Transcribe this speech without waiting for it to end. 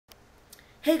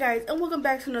Hey guys, and welcome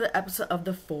back to another episode of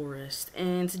The Forest.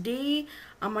 And today,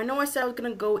 I know I said I was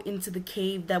gonna go into the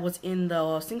cave that was in the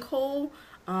sinkhole,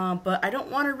 but I don't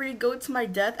want to really go to my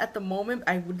death at the moment.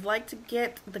 I would like to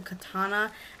get the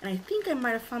katana, and I think I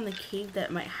might have found the cave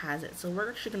that might has it. So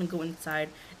we're actually gonna go inside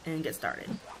and get started.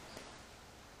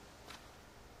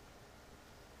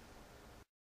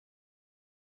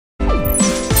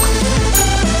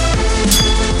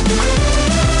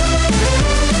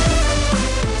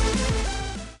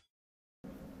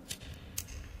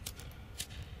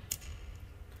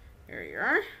 There you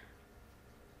are.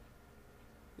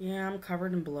 Yeah, I'm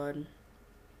covered in blood.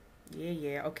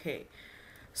 Yeah, okay.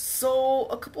 So,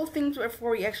 a couple things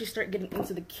before we actually start getting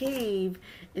into the cave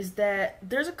is that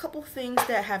there's a couple things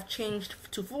that have changed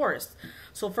to Forest.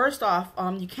 So, first off,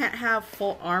 you can't have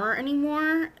full armor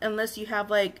anymore unless you have,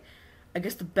 like, I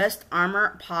guess the best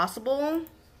armor possible.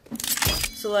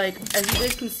 So, like, as you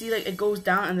guys can see, like, it goes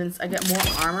down and then I get more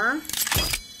armor.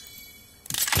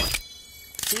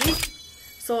 See?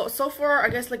 So far, I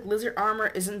guess, like, lizard armor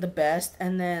isn't the best,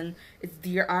 and then it's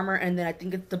deer armor, and then I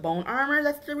think it's the bone armor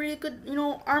that's the really good,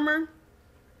 armor.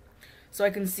 So I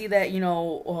can see that, you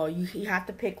have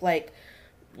to pick, like,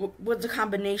 what's a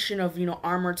combination of,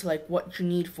 armor to, like, what you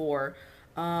need for.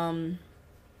 So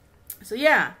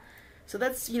yeah. So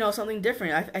that's, something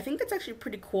different. I think that's actually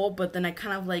pretty cool, but then I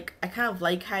kind of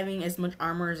like having as much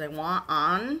armor as I want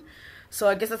on. So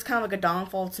I guess that's kind of like a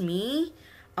downfall to me.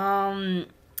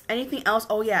 Anything else?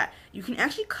 Oh yeah, you can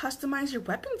actually customize your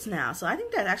weapons now. So I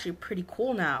think that's actually pretty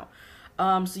cool now.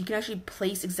 So you can actually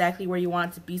place exactly where you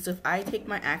want it to be. So if I take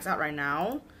my axe out right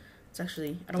now, it's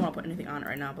actually, I don't want to put anything on it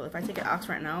right now, but if I take an axe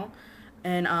right now,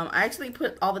 and I actually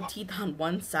put all the teeth on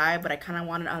one side, but I kind of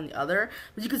want it on the other.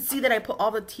 But you can see that I put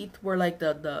all the teeth where like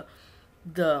the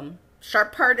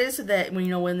sharp part is, so that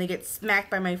when they get smacked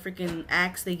by my freaking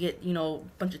axe, they get a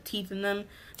bunch of teeth in them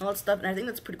and all that stuff. And I think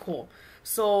that's pretty cool.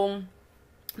 So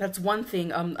that's one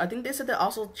thing. I think they said they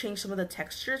also changed some of the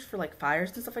textures for like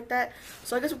fires and stuff like that.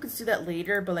 So I guess we could see that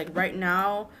later. But like right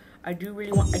now, I do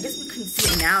really want. I guess we can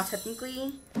see it now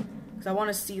technically, because I want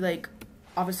to see, like,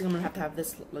 obviously I'm gonna have to have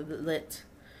this lit.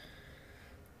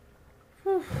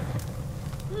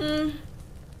 Kind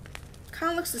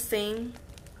of looks the same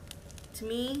to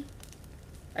me.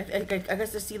 I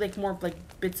guess I see like more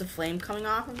like bits of flame coming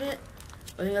off of it.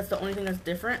 I think that's the only thing that's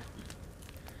different.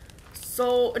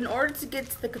 So, in order to get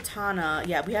to the katana,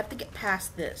 yeah, we have to get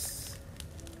past this.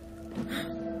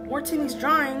 More Timmy's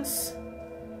drawings.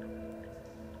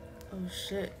 Oh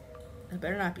shit. That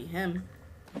better not be him.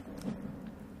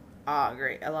 Ah,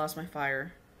 great. I lost my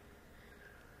fire.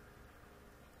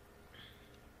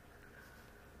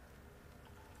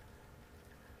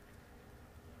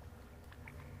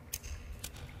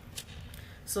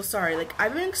 So sorry, like,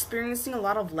 I've been experiencing a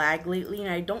lot of lag lately,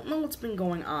 and I don't know what's been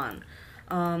going on.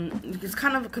 It's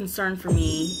kind of a concern for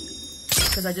me,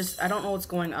 because I don't know what's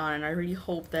going on, and I really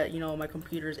hope that, my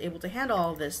computer is able to handle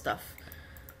all of this stuff.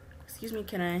 Excuse me,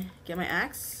 can I get my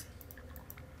axe?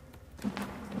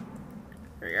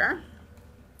 There you are.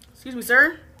 Excuse me,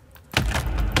 sir.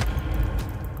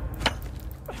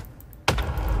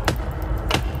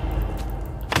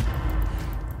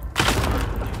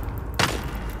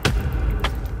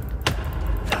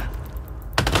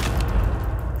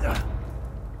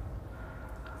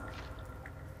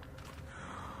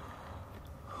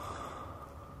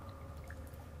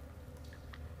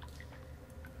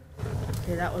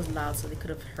 Okay, that was loud, so they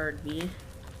could have heard me.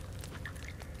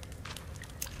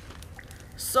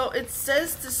 So it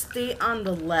says to stay on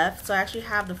the left, so I actually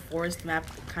have the forest map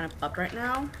kind of up right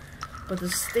now, but to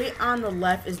stay on the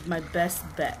left is my best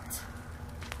bet.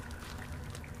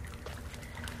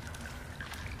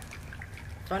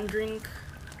 Fun drink.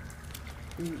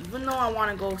 Ooh, even though I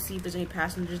want to go see if there's any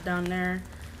passengers down there,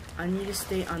 I need to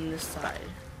stay on this side.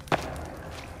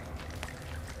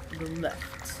 The left.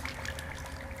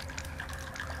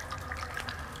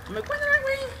 Am I going the right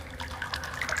way?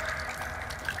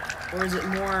 Or is it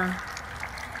more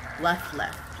left?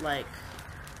 Like,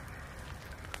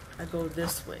 I go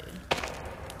this way.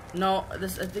 No, I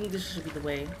think this should be the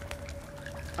way.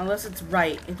 Unless it's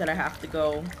right that I have to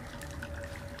go.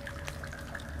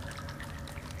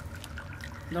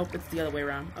 Nope, it's the other way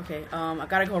around. Okay, I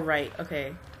gotta go right.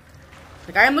 Okay.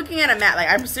 Like, I'm looking at a map. Like,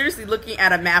 I'm seriously looking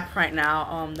at a map right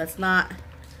now. That's not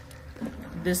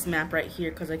this map right here,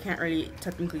 because I can't really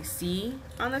technically see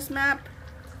on this map.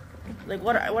 Like,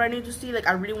 what I need to see, like,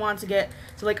 I really want to get,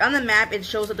 so like on the map it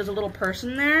shows that there's a little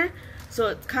person there, so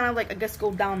it's kind of like, I guess,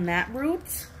 go down that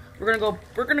route. We're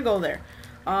gonna go there.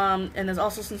 And there's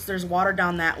also, since there's water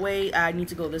down that way, I need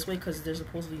to go this way because there's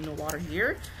supposedly no water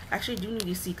here. Actually, I do need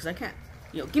to see, because I can't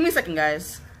Yo, give me a second,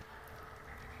 guys.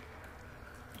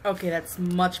 Okay, that's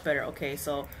much better. Okay,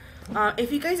 so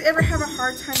if you guys ever have a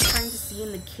hard time trying to see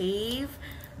in the cave,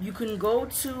 you can go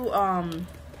to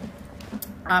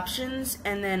options,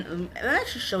 and then let me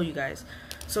actually show you guys.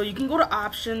 So you can go to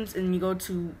options and you go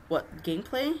to what,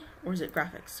 gameplay, or is it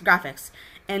graphics,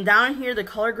 and down here the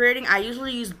color grading, I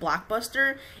usually use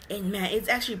Blockbuster, and man, it's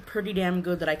actually pretty damn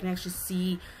good that I can actually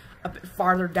see a bit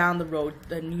farther down the road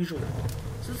than usual.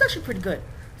 So it's actually pretty good.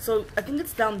 So I think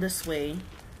it's down this way.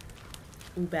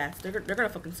 Ooh, bats, they're gonna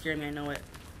fucking scare me, I know it.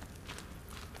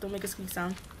 Don't make a squeak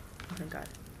sound. Oh thank God.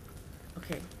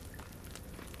 Okay,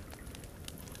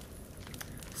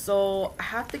 so I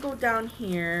have to go down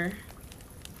here,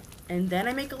 and then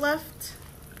I make a left.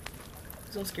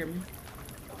 Don't scare me.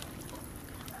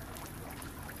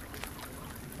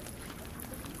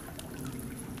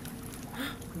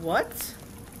 What?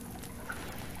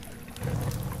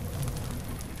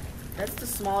 That's the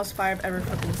smallest fire I've ever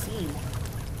fucking seen.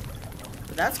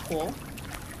 But that's cool.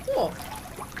 Cool.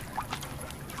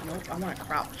 Nope, I want to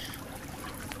crouch.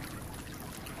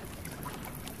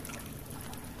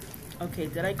 Okay,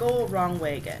 did I go wrong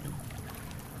way again?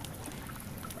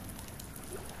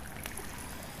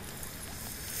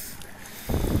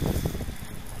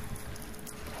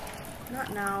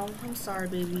 Not now. I'm sorry,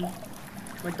 baby.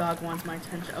 My dog wants my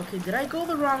attention. Okay, did I go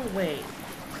the wrong way?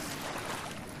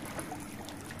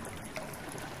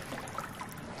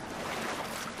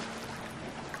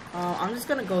 I'm just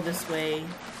gonna go this way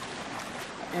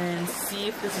and see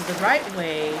if this is the right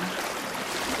way,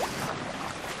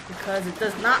 because it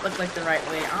does not look like the right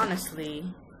way, honestly.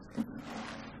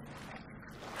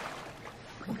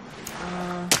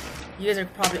 You guys are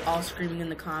probably all screaming in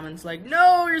the comments like,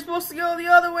 no, you're supposed to go the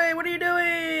other way, what are you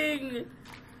doing?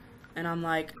 And I'm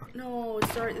like, no,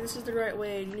 it's right, this is the right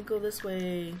way, you need to go this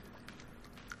way.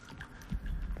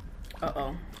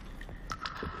 Uh-oh.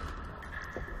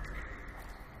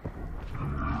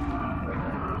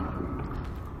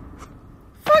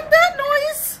 Fuck that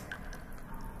noise!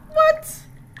 What?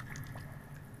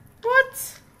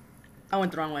 What? I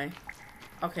went the wrong way.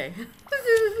 Okay.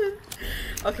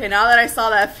 Okay, now that I saw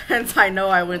that fence, I know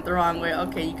I went the wrong way.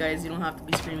 Okay, you guys, you don't have to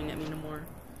be screaming at me no more.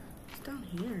 It's down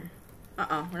here.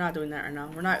 We're not doing that right now.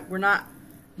 We're not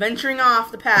venturing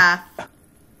off the path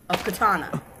of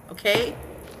Katana. Okay?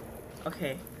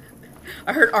 Okay.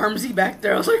 I heard Armsy back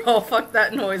there. I was like, oh, fuck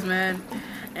that noise, man.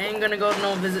 I ain't gonna go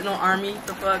visit no army.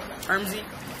 The fuck? Armsy?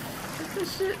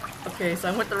 This shit. Okay, so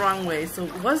I went the wrong way. So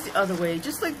what's the other way? It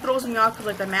just like throws me off because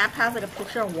like the map has like a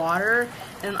picture of water,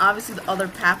 and obviously the other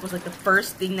path was like the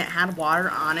first thing that had water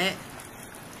on it.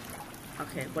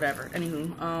 Okay, whatever.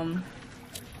 Anywho,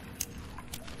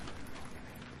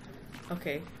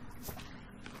 okay.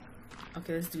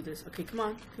 Okay, let's do this. Okay, come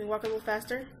on. Can we walk a little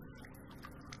faster?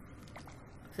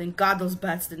 Thank God those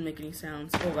bats didn't make any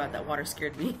sounds. Oh God, that water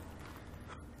scared me.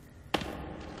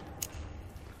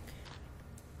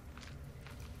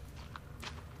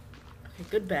 Okay,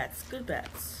 good bats. Good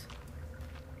bats.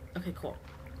 Okay, cool.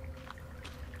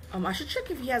 I should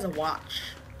check if he has a watch.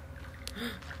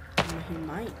 He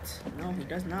might. No, he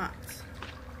does not.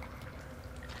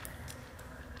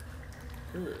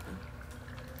 Ugh.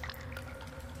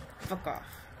 Fuck off.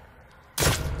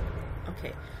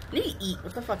 Okay. I need to eat.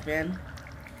 What the fuck, man?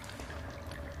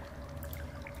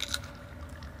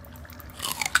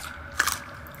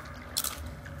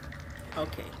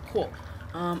 Okay, cool.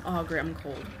 Oh great, I'm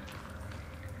cold.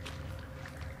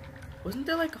 Wasn't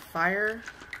there like a fire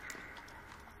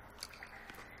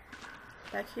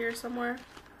back here somewhere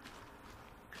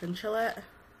I can chill at?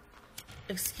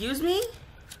 Excuse me?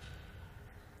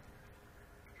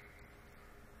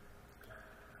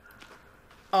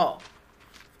 Oh.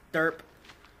 Derp.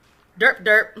 Derp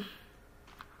derp.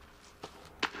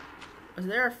 Was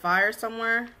there a fire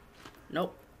somewhere?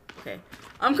 Nope. Okay.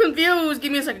 I'm confused.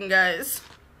 Give me a second, guys.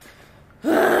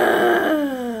 There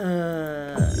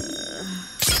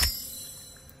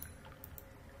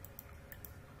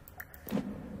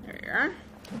you are.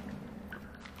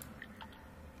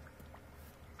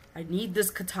 I need this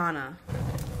katana.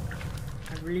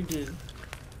 I really do.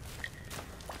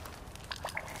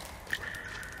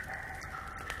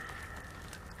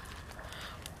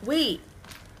 Wait.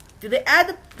 Did they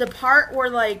add the part where,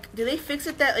 like, did they fix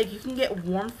it that, like, you can get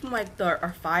warmth from, like,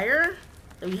 our fire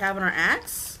that we have in our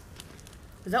axe?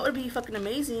 Because that would be fucking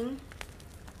amazing.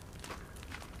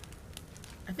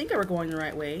 I think we're going the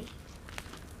right way.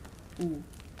 Ooh.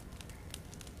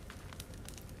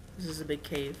 This is a big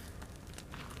cave.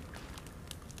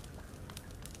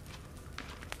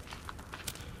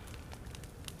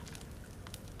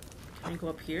 Can I go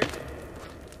up here?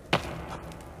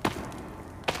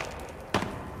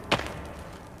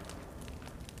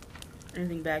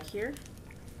 Anything back here?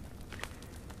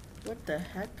 What the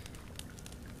heck?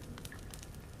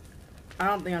 I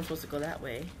don't think I'm supposed to go that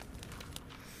way.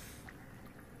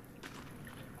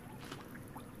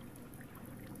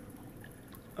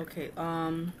 Okay,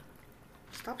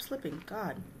 stop slipping,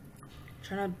 God. I'm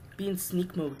trying to be in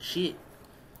sneak mode, shit.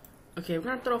 Okay, we're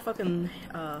gonna throw fucking,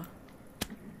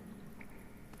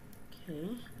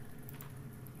 okay.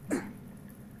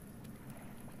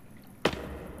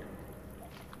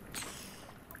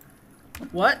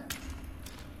 What?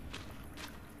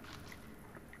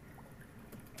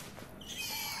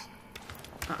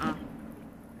 Uh-uh.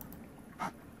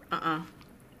 Uh-uh.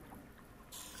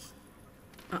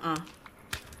 Uh-uh.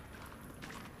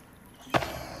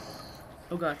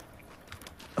 Oh god.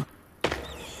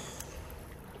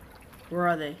 Where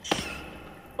are they?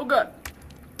 Oh god.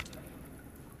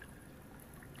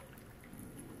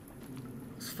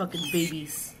 Those fucking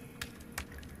babies.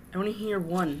 I only hear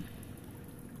one.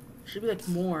 Should be like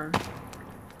more.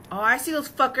 Oh, I see those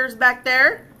fuckers back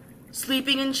there.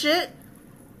 Sleeping and shit.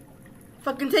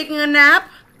 Fucking taking a nap.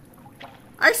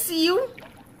 I see you.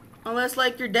 Unless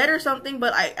like you're dead or something,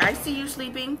 but I see you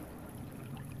sleeping.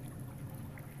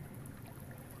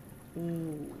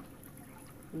 Ooh.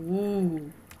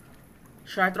 Ooh.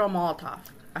 Should I throw a Molotov?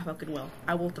 I fucking will.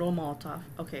 I will throw a Molotov.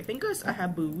 Okay, thank goodness I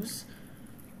have booze.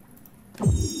 I'm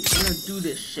gonna do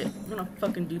this shit. I'm gonna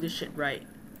fucking do this shit right.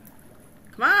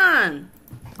 Come on!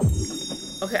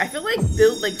 Okay, I feel like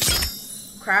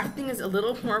crafting is a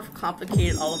little more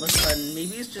complicated all of a sudden.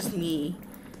 Maybe it's just me.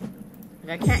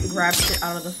 Like, I can't grab shit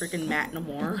out of the freaking mat no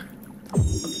more.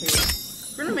 Okay,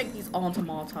 we're gonna make these all into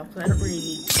Molotov because I don't really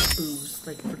need booze,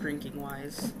 like, for drinking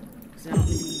wise. Because I don't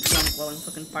need to be drunk while I'm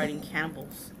fucking fighting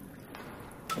cannibals.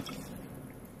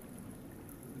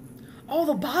 Oh,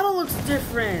 the bottle looks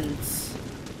different!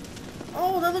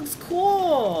 Oh, that looks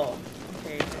cool!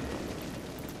 Okay.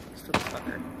 Stupid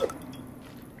fucker.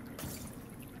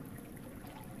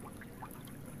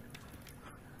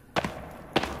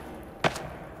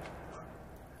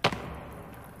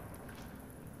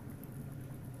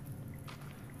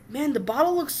 Man, the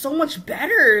bottle looks so much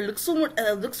better. It looks so much.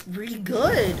 Looks really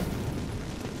good.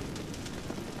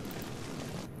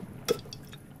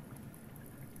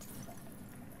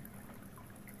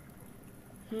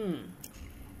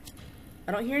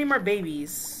 I don't hear any more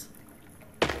babies.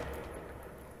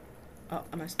 Oh,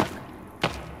 am I stuck?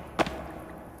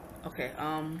 Okay.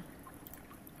 I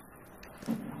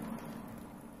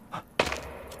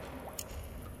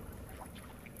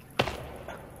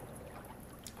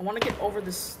want to get over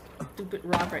this stupid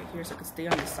rock right here so I can stay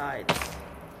on the sides.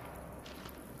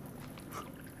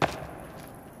 I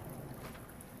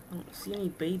don't see any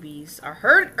babies. I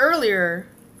heard earlier.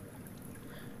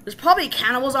 There's probably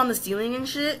cannibals on the ceiling and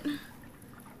shit.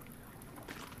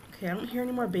 Okay, I don't hear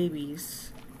any more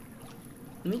babies.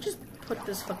 Let me just put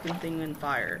this fucking thing in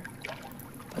fire.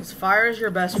 Because fire is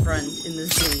your best friend in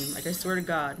this game. Like, I swear to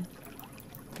God.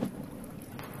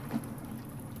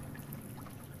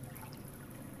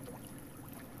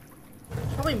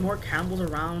 Probably more cannibals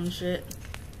around and shit.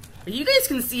 But you guys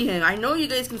can see him. I know you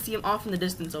guys can see him off in the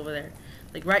distance over there.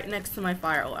 Like right next to my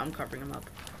fire. Oh, I'm covering him up.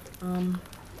 I'm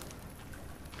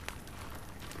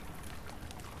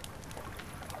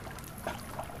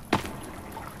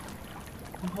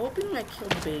hoping I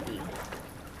killed the baby.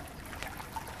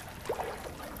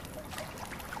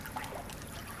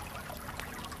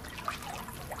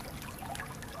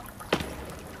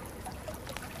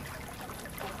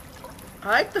 I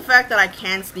like the fact that I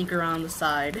can sneak around the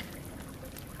side.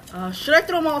 Should I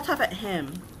throw a Molotov at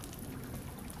him?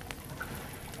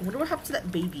 I wonder what happened to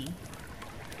that baby.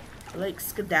 Like,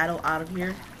 skedaddle out of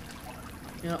here.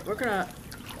 You know, we're gonna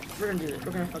do this.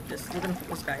 We're gonna fuck this. We're gonna fuck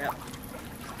this guy up.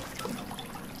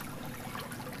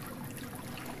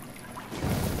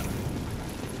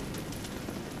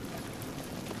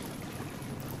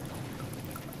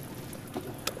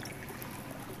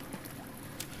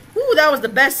 Ooh, that was the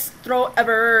best throw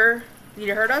ever. Did he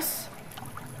hurt us?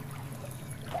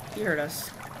 He hurt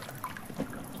us.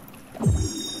 He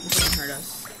didn't hurt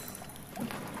us.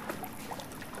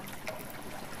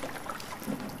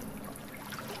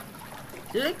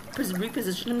 Did he like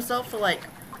reposition himself for like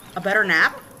a better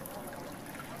nap?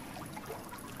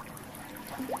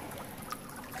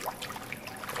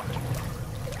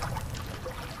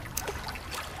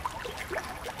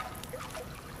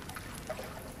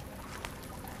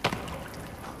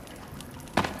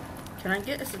 Can I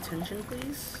get his attention,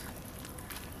 please?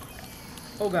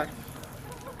 Oh god.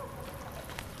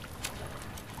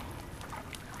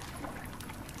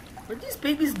 Where'd these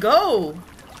babies go?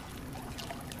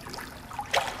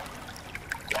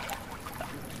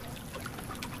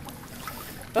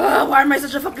 why am I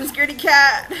such a fucking scaredy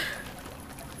cat?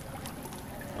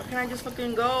 Why can't I just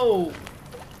fucking go?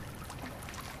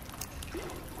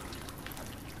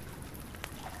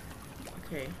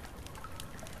 Okay.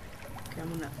 Okay, I'm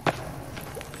gonna...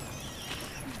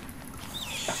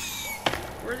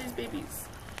 Where are these babies?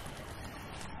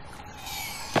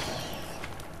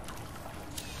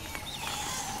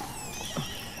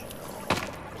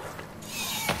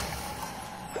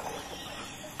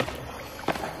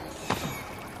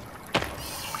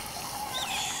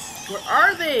 Where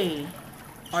are they?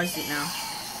 Oh, I see it now.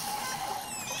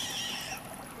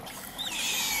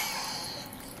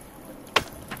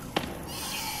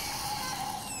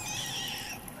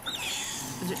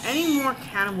 Is there any more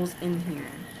cannibals in here?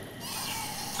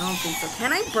 I don't think so.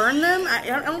 Can I burn them?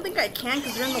 I don't think I can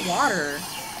because they're in the water.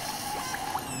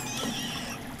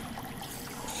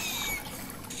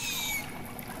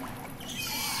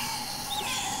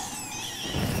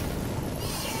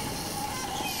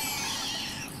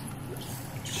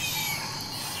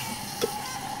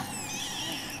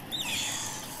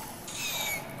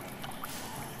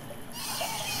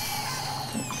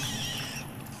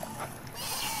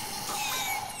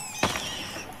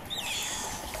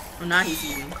 Oh, now he's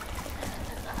eating.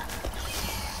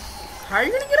 How are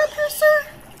you gonna get up here, sir?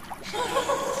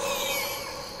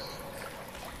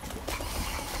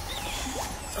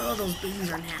 Oh, those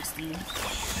babies are nasty.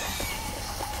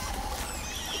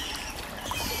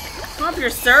 Come up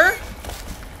here, sir.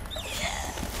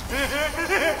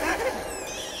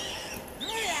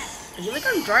 Are you like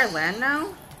on dry land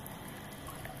now?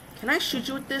 Can I shoot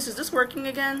you with this? Is this working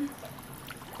again?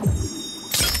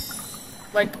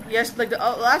 Like, yes, like the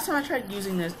last time I tried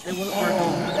using this, it wasn't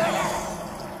working.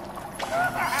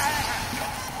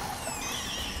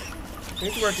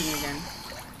 It's working again.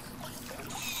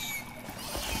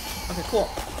 Okay, cool.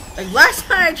 Like last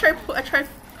time I tried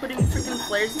putting freaking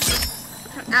flares into this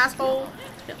freaking asshole.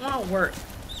 It didn't want to work.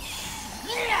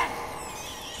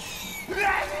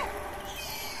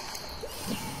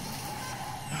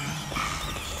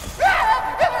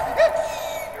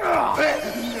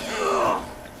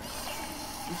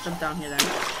 Let's jump down here then.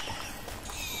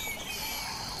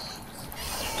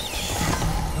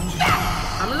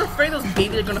 I'm just afraid those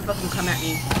babies are gonna fucking come at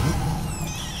me.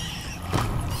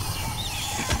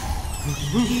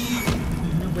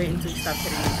 I'm gonna wait until you stop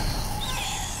hitting me.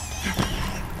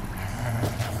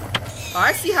 Oh,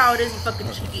 I see how it is, you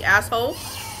fucking cheeky asshole.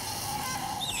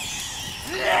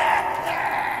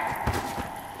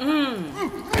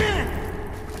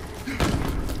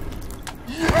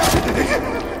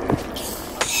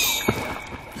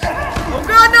 Oh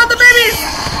god, not the babies!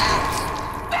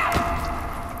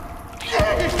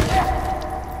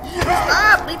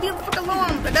 Stop! Leave me the fuck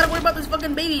alone! I gotta worry about this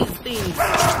fucking babies things. I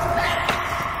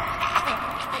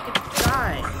could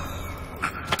die.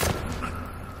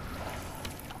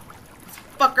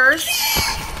 Fuckers.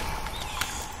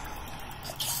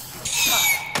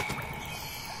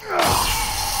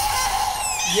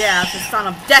 Yeah, it's the son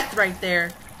of death right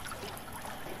there.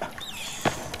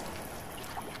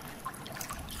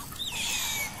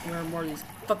 Where are more of these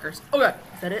fuckers? Oh god,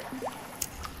 is that it?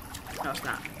 No, it's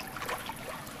not.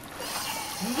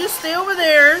 You just stay over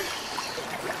there,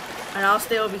 and I'll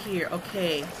stay over here.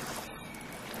 Okay.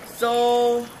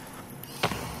 So,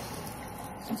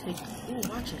 let's take. Ooh,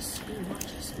 watches. Ooh,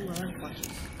 watches. Ooh, I like watches.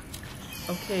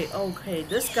 Okay, okay.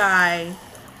 This guy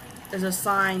is a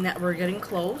sign that we're getting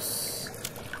close.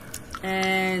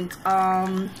 And,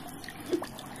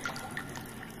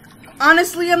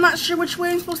 honestly, I'm not sure which way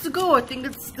I'm supposed to go. I think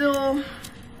it's still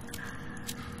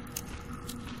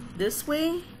this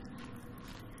way.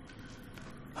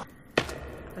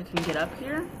 If I can get up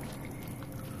here.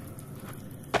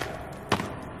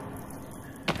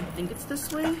 I think it's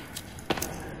this way.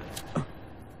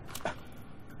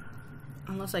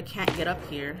 Unless I can't get up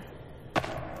here.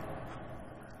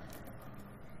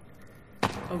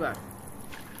 Oh god.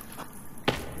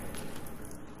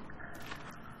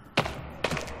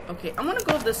 Okay, I'm gonna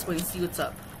go this way and see what's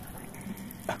up.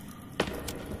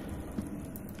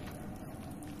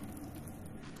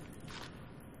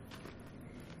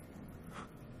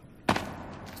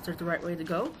 Is that the right way to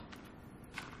go?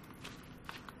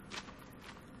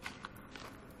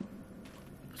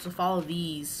 So follow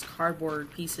these cardboard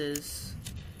pieces.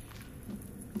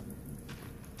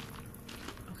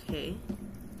 Okay.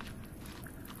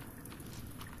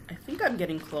 I think I'm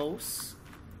getting close.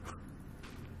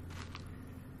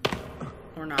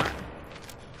 Or not.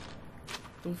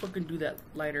 Don't fucking do that,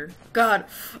 lighter. God,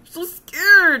 I'm so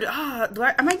scared. Am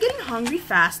I getting hungry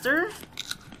faster?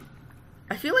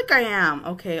 I feel like I am.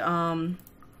 Okay, I'm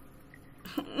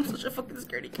such a fucking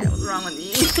scaredy cat. What's wrong with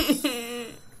me?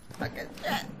 fucking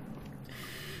shit.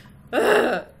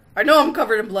 Ugh. I know I'm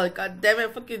covered in blood. God damn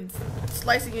it, fucking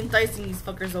slicing and dicing these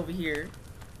fuckers over here.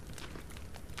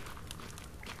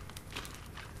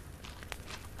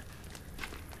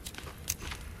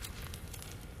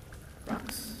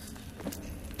 Rocks.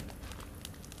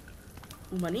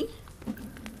 Ooh, money?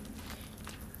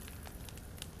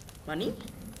 Money?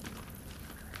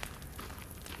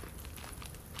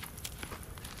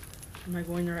 Am I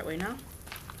going the right way now?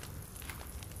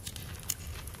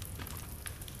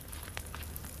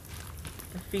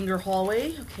 The finger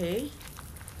hallway, okay.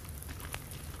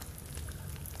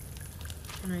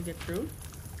 Can I get through?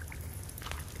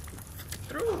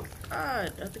 Through!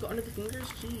 God, I have to go under the fingers?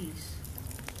 Jeez.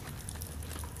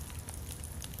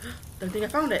 I think I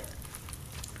found it.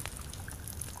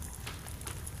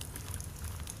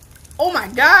 Oh my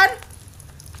god!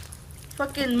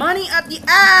 Fucking money up the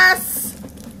ass!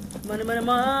 Money, money,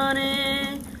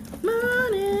 money,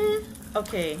 money.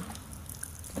 Okay.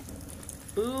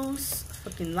 Boost.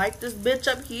 Fucking light this bitch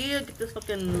up here. Get this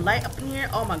fucking light up in here.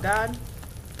 Oh my god.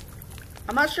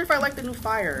 I'm not sure if I like the new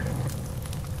fire.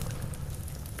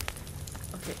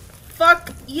 Okay.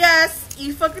 Fuck yes!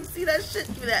 You fucking see that shit?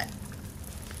 Give me that.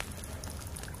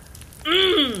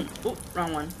 Oop,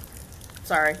 wrong one.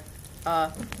 Sorry.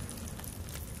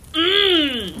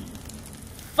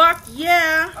 Fuck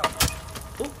yeah!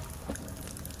 Oop.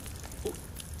 Oop.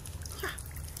 Yeah.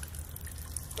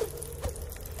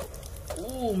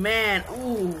 Ooh, man.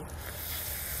 Ooh.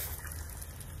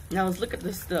 Now let's look at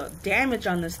this, the damage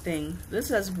on this thing. This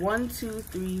has 1, 2,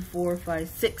 3, 4, 5,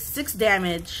 6. 6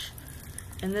 damage.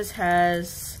 And this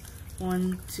has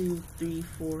 1, 2, 3,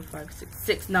 4, 5, 6.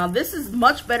 6. Now this is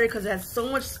much better because it has so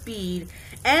much speed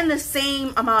and the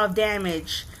same amount of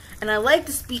damage. And I like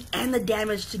the speed and the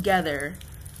damage together.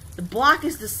 The block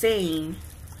is the same.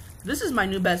 This is my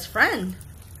new best friend.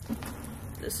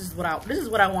 This is what I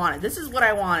wanted. This is what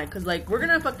I wanted. Cause like we're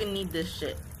gonna fucking need this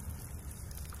shit.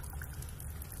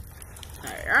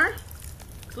 Alright.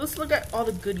 So let's look at all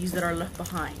the goodies that are left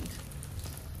behind.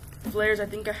 Flares, I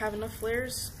think I have enough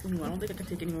flares. Ooh, I don't think I can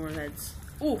take any more heads.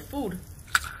 Ooh, food.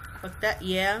 Fuck that,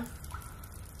 yeah.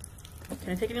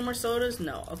 Can I take any more sodas?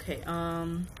 No. Okay,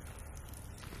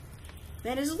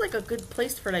 man, this is like a good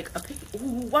place for like a pick.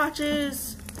 Ooh,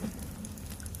 watches!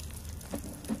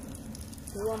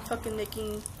 Ooh, I'm fucking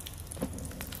nicking.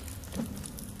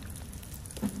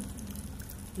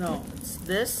 No, it's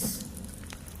this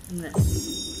and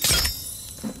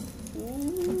this.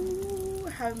 Ooh,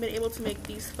 I haven't been able to make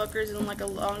these fuckers in like a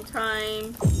long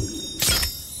time.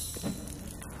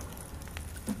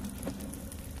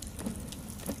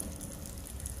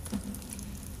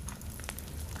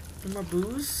 No more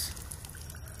booze.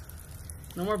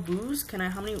 No more booze? Can I,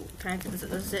 how many, can I, this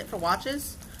is it for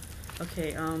watches?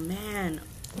 Okay, man.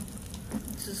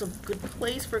 This is a good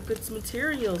place for good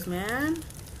materials, man.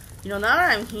 You know, now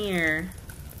that I'm here,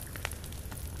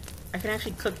 I can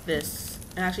actually cook this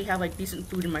and actually have like decent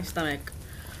food in my stomach.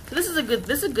 So this is a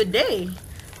good day.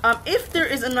 If there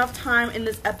is enough time in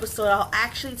this episode, I'll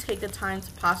actually take the time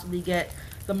to possibly get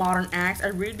the modern axe. I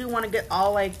really do want to get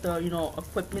all like the, you know,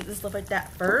 equipment and stuff like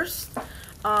that first.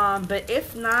 But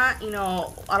if not, you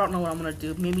know, I don't know what I'm gonna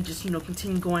do. Maybe just, you know,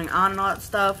 continue going on and all that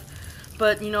stuff.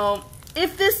 But, you know,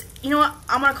 if this, you know what,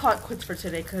 I'm gonna call it quits for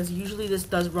today, because usually this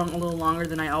does run a little longer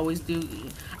than I always do.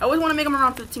 I always want to make them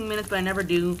around 15 minutes, but I never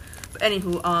do. But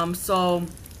anywho, so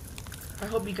I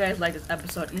hope you guys liked this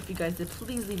episode, and if you guys did,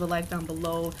 please leave a like down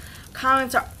below.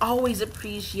 Comments are always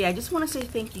appreciated. I just want to say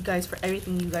thank you guys for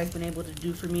everything you guys been able to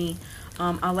do for me.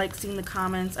 I like seeing the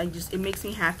comments. It makes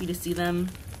me happy to see them.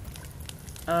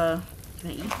 Can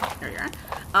I eat? There you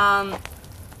are.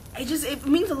 It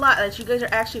means a lot that you guys are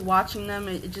actually watching them.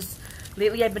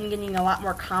 Lately I've been getting a lot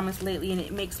more comments lately, and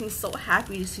it makes me so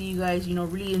happy to see you guys, you know,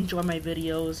 really enjoy my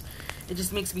videos. It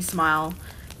just makes me smile.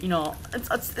 You know,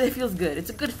 it feels good. It's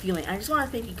a good feeling. I just want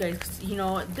to thank you guys, 'cause, you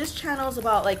know, this channel is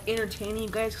about like entertaining you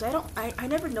guys, because I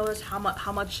never noticed how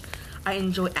much I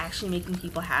enjoy actually making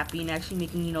people happy and actually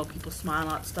making, you know, people smile and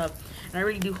all that stuff. And I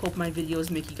really do hope my videos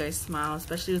make you guys smile,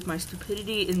 especially with my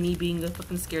stupidity and me being a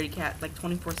fucking scaredy cat like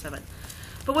 24/7.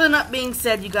 But with that being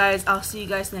said, you guys, I'll see you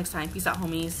guys next time. Peace out,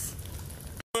 homies.